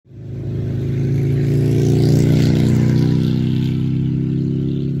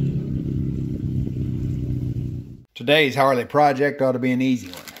Today's Harley project ought to be an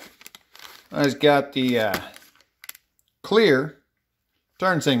easy one. I've got the clear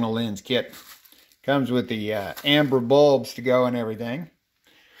turn signal lens kit. Comes with the amber bulbs to go and everything.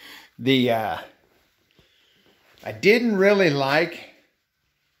 I didn't really like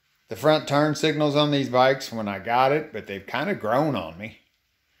the front turn signals on these bikes when I got it, but they've kind of grown on me.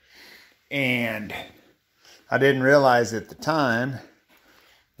 And I didn't realize at the time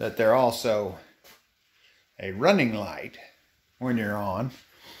that they're also a running light when you're on.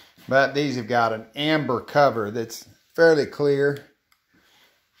 But these have got an amber cover that's fairly clear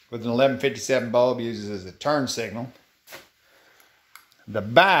with an 1157 bulb, uses as a turn signal. The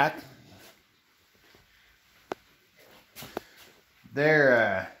back,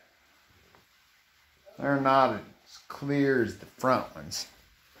 they're not as clear as the front ones.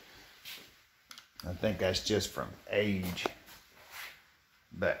 I think that's just from age.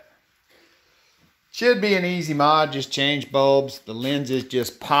 But should be an easy mod, just change bulbs. The lenses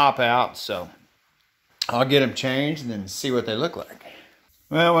just pop out, so I'll get them changed and then see what they look like.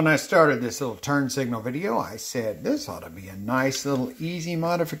 Well, when I started this little turn signal video, I said this ought to be a nice little easy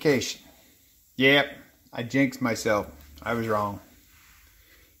modification. Yep, I jinxed myself. I was wrong.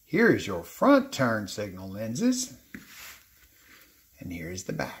 Here's your front turn signal lenses, and here's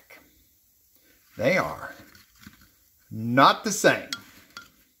the back. They are not the same.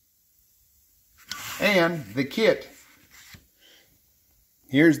 And the kit,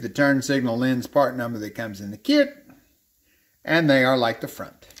 here's the turn signal lens part number that comes in the kit, and they are like the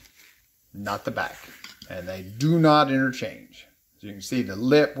front, not the back, and they do not interchange. As you can see, the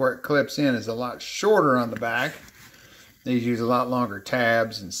lip where it clips in is a lot shorter on the back. These use a lot longer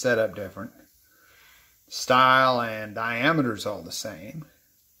tabs and set up different. Style and diameter is all the same.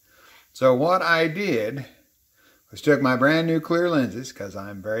 So what I did was took my brand new clear lenses, because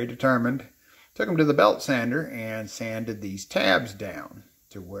I'm very determined, took them to the belt sander and sanded these tabs down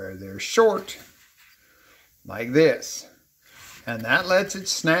to where they're short, like this. And that lets it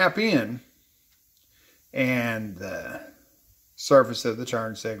snap in, and the surface of the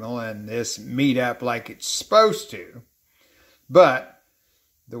turn signal and this meet up like it's supposed to. But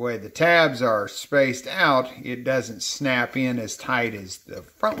the way the tabs are spaced out, it doesn't snap in as tight as the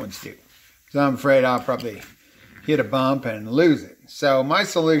front ones do. So I'm afraid I'll probably hit a bump and lose it. So my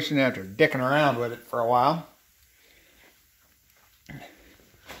solution, after dicking around with it for a while,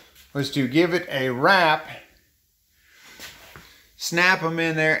 was to give it a wrap, snap them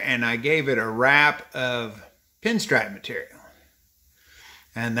in there, and I gave it a wrap of pinstripe material.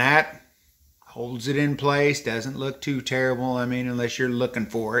 And that holds it in place, doesn't look too terrible. I mean, unless you're looking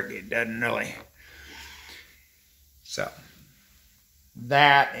for it, it doesn't really. So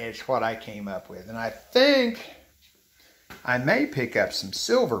that is what I came up with. And I think I may pick up some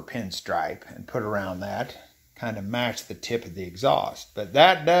silver pinstripe and put around that, kind of match the tip of the exhaust. But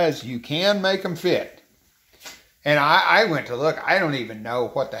that does, you can make them fit. And I went to look, I don't even know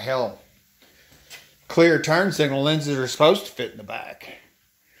what the hell clear turn signal lenses are supposed to fit in the back.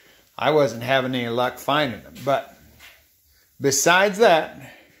 I wasn't having any luck finding them. But besides that,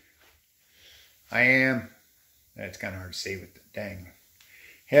 it's kind of hard to see with the dang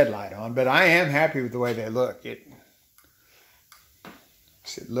headlight on, but I am happy with the way they look. It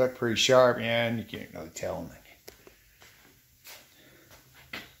looked pretty sharp, yeah, and you can't really tell them.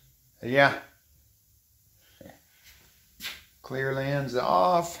 Yeah. Clear lens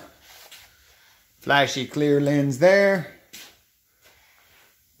off. Flashy clear lens there.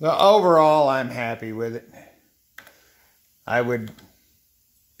 So overall, I'm happy with it. I would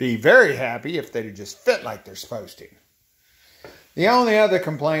be very happy if they'd just fit like they're supposed to. The only other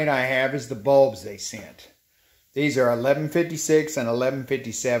complaint I have is the bulbs they sent. These are 1156 and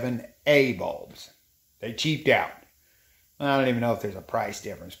 1157A bulbs. They cheaped out. I don't even know if there's a price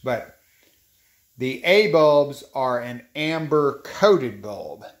difference, but the A bulbs are an amber coated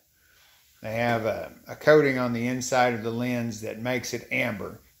bulb. They have a coating on the inside of the lens that makes it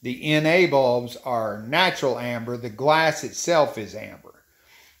amber. The NA bulbs are natural amber. The glass itself is amber.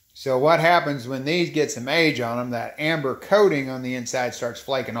 So what happens when these get some age on them, that amber coating on the inside starts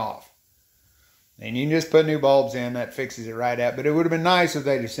flaking off. And you can just put new bulbs in, that fixes it right up. But it would have been nice if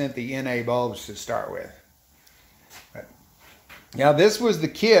they'd have sent the NA bulbs to start with. But, now this was the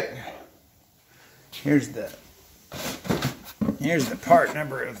kit. Here's the part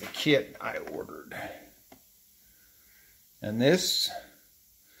number of the kit I ordered. And this,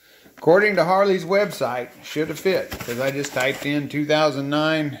 according to Harley's website, should have fit, because I just typed in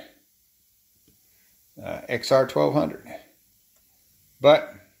 2009 XR1200.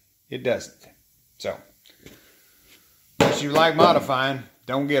 But it doesn't. So, unless you like modifying,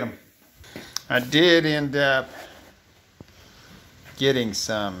 don't get them. I did end up getting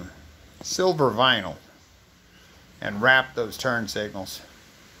some silver vinyl and wrap those turn signals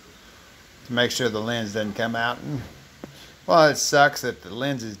to make sure the lens doesn't come out. And, well, it sucks that the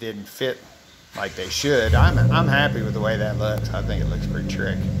lenses didn't fit like they should. I'm happy with the way that looks. I think it looks pretty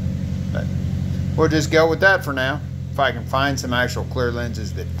trick. But we'll just go with that for now. If I can find some actual clear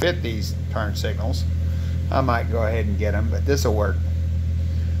lenses that fit these turn signals, I might go ahead and get them, but this will work.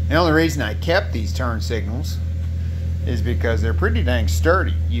 The only reason I kept these turn signals is because they're pretty dang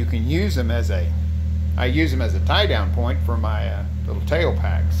sturdy. You can use them as I use them as a tie down point for my little tail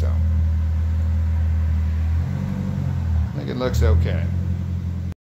pack, so I think it looks okay.